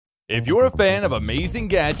If you're a fan of amazing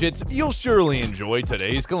gadgets, you'll surely enjoy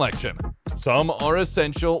today's collection. Some are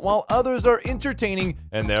essential, while others are entertaining,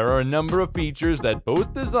 and there are a number of features that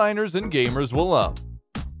both designers and gamers will love.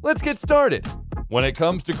 Let's get started! When it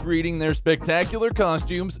comes to creating their spectacular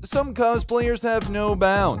costumes, some cosplayers have no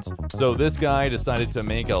bounds. So this guy decided to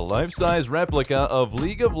make a life-size replica of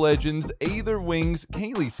League of Legends Aether Wings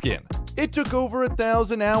Kaylee skin. It took over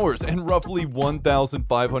 1,000 hours and roughly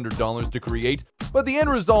 $1,500 to create, but the end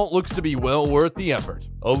result looks to be well worth the effort.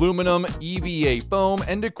 Aluminum, EVA foam,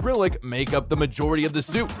 and acrylic make up the majority of the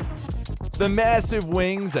suit. The massive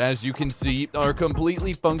wings, as you can see, are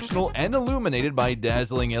completely functional and illuminated by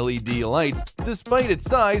dazzling LED lights. Despite its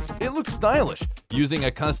size, it looks stylish. Using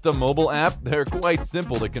a custom mobile app, they're quite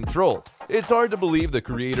simple to control. It's hard to believe the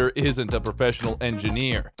creator isn't a professional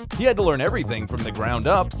engineer. He had to learn everything from the ground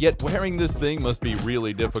up, yet wearing this thing must be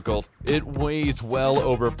really difficult. It weighs well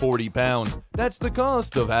over 40 pounds. That's the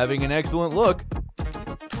cost of having an excellent look.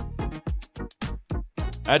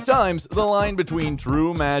 At times, the line between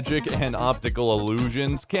true magic and optical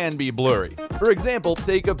illusions can be blurry. For example,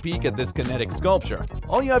 take a peek at this kinetic sculpture.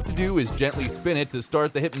 All you have to do is gently spin it to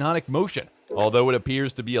start the hypnotic motion. Although it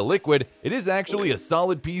appears to be a liquid, it is actually a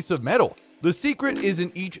solid piece of metal. The secret is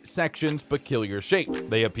in each section's peculiar shape.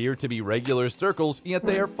 They appear to be regular circles, yet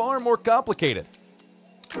they are far more complicated.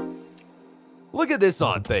 Look at this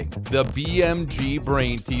odd thing, the BMG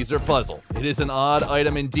Brain Teaser Puzzle. It is an odd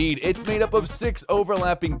item indeed. It's made up of 6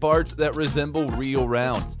 overlapping parts that resemble real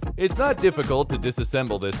rounds. It's not difficult to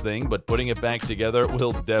disassemble this thing, but putting it back together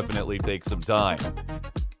will definitely take some time.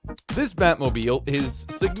 This Batmobile is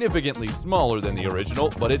significantly smaller than the original,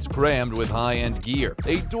 but it's crammed with high-end gear.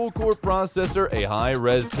 A dual-core processor, a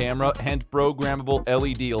high-res camera, and programmable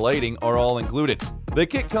LED lighting are all included. The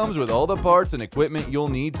kit comes with all the parts and equipment you'll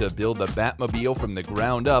need to build the Batmobile from the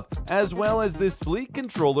ground up, as well as this sleek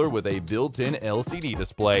controller with a built-in LCD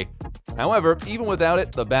display. However, even without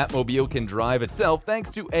it, the Batmobile can drive itself thanks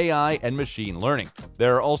to AI and machine learning.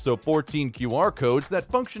 There are also 14 QR codes that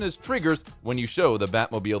function as triggers. When you show the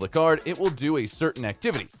Batmobile the card, it will do a certain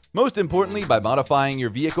activity. Most importantly, by modifying your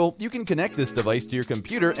vehicle, you can connect this device to your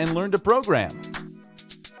computer and learn to program.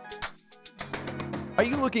 Are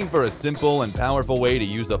you looking for a simple and powerful way to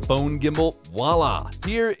use a phone gimbal? Voila!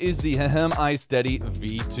 Here is the Hehem Isteady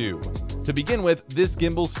V2. To begin with, this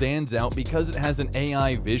gimbal stands out because it has an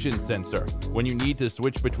AI vision sensor. When you need to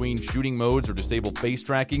switch between shooting modes or disable face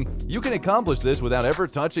tracking, you can accomplish this without ever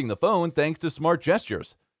touching the phone thanks to smart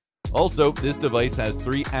gestures. Also, this device has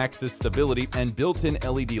 3-axis stability and built-in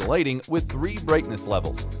LED lighting with 3 brightness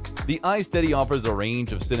levels. The Isteady offers a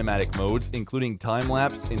range of cinematic modes, including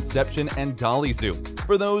time-lapse, inception, and dolly zoom,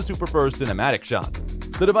 for those who prefer cinematic shots.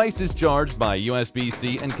 The device is charged by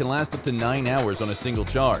USB-C and can last up to 9 hours on a single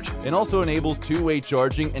charge. It also enables two-way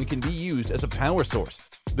charging and can be used as a power source.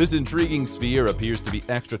 This intriguing sphere appears to be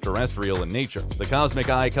extraterrestrial in nature. The cosmic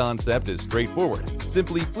eye concept is straightforward.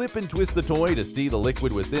 Simply flip and twist the toy to see the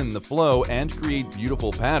liquid within the flow and create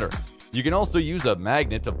beautiful patterns. You can also use a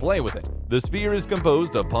magnet to play with it. The sphere is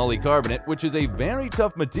composed of polycarbonate, which is a very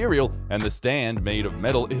tough material, and the stand made of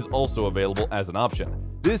metal is also available as an option.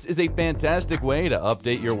 This is a fantastic way to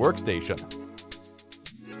update your workstation.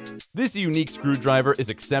 This unique screwdriver is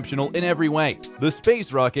exceptional in every way. The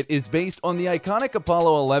space rocket is based on the iconic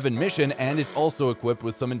Apollo 11 mission, and it's also equipped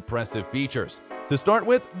with some impressive features. To start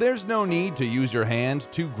with, there's no need to use your hand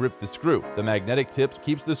to grip the screw. The magnetic tip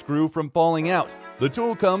keeps the screw from falling out. The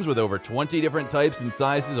tool comes with over 20 different types and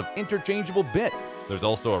sizes of interchangeable bits. There's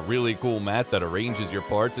also a really cool mat that arranges your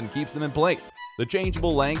parts and keeps them in place. The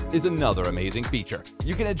changeable length is another amazing feature.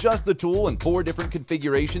 You can adjust the tool in 4 different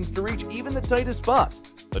configurations to reach even the tightest spots.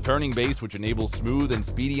 The turning base, which enables smooth and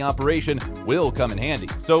speedy operation, will come in handy.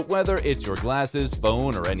 So whether it's your glasses,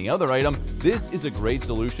 phone, or any other item, this is a great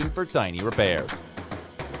solution for tiny repairs.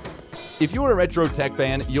 If you're a retro tech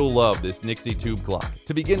fan, you'll love this Nixie tube clock.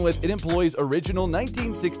 To begin with, it employs original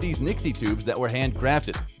 1960s Nixie tubes that were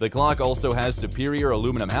handcrafted. The clock also has superior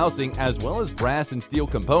aluminum housing as well as brass and steel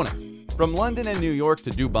components. From London and New York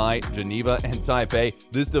to Dubai, Geneva, and Taipei,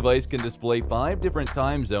 this device can display 5 different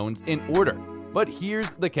time zones in order. But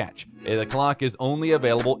here's the catch. The clock is only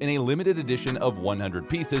available in a limited edition of 100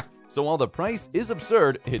 pieces, so while the price is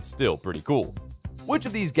absurd, it's still pretty cool. Which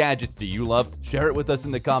of these gadgets do you love? Share it with us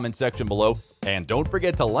in the comment section below. And don't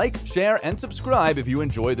forget to like, share, and subscribe if you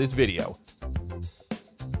enjoy this video.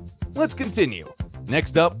 Let's continue.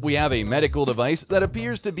 Next up, we have a medical device that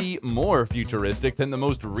appears to be more futuristic than the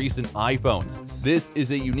most recent iPhones. This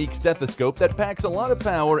is a unique stethoscope that packs a lot of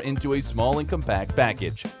power into a small and compact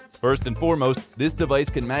package. First and foremost, this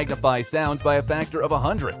device can magnify sounds by a factor of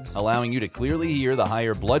 100, allowing you to clearly hear the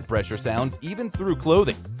higher blood pressure sounds even through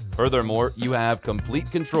clothing. Furthermore, you have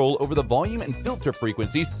complete control over the volume and filter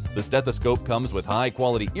frequencies. The stethoscope comes with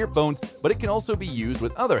high-quality earphones, but it can also be used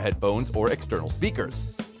with other headphones or external speakers.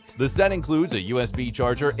 The set includes a USB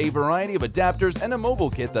charger, a variety of adapters, and a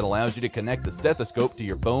mobile kit that allows you to connect the stethoscope to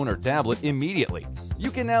your phone or tablet immediately.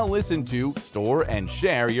 You can now listen to, store, and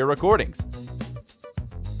share your recordings.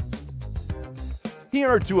 Here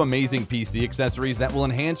are two amazing PC accessories that will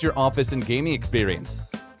enhance your office and gaming experience.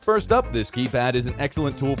 First up, this keypad is an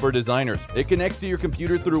excellent tool for designers. It connects to your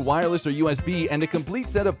computer through wireless or USB, and a complete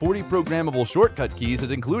set of 40 programmable shortcut keys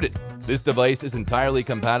is included. This device is entirely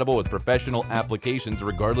compatible with professional applications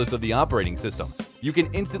regardless of the operating system. You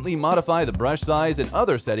can instantly modify the brush size and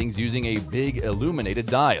other settings using a big illuminated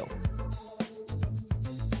dial.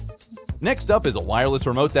 Next up is a wireless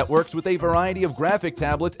remote that works with a variety of graphic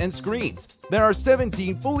tablets and screens. There are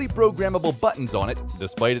 17 fully programmable buttons on it.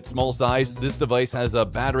 Despite its small size, this device has a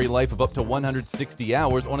battery life of up to 160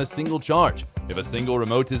 hours on a single charge. If a single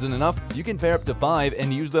remote isn't enough, you can pair up to 5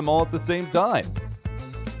 and use them all at the same time.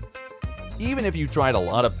 Even if you've tried a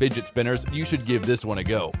lot of fidget spinners, you should give this one a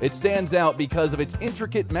go. It stands out because of its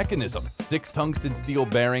intricate mechanism. 6 tungsten steel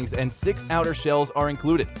bearings and 6 outer shells are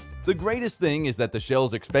included. The greatest thing is that the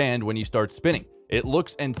shells expand when you start spinning. It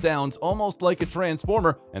looks and sounds almost like a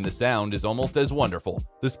transformer, and the sound is almost as wonderful.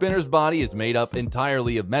 The spinner's body is made up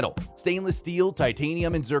entirely of metal. Stainless steel,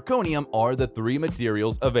 titanium, and zirconium are the 3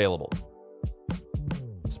 materials available.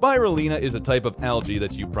 Spirulina is a type of algae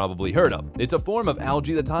that you've probably heard of. It's a form of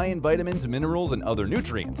algae that's high in vitamins, minerals, and other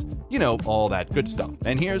nutrients. You know, all that good stuff.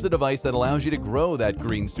 And here's a device that allows you to grow that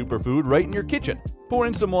green superfood right in your kitchen. Pour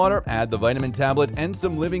in some water, add the vitamin tablet, and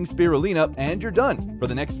some living spirulina, and you're done. For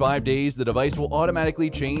the next 5 days, the device will automatically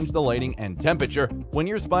change the lighting and temperature. When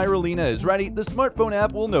your spirulina is ready, the smartphone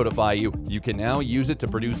app will notify you. You can now use it to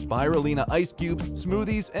produce spirulina ice cubes,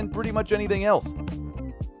 smoothies, and pretty much anything else.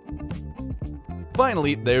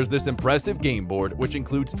 Finally, there's this impressive game board, which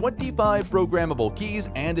includes 25 programmable keys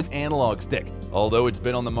and an analog stick. Although it's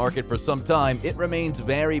been on the market for some time, it remains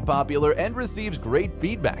very popular and receives great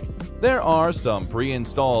feedback. There are some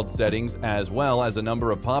pre-installed settings as well as a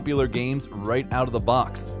number of popular games right out of the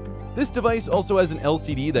box. This device also has an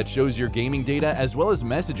LCD that shows your gaming data as well as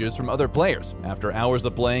messages from other players. After hours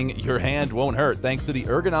of playing, your hand won't hurt thanks to the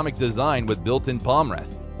ergonomic design with built-in palm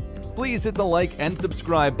rest. Please hit the like and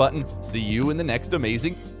subscribe button. See you in the next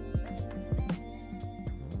amazing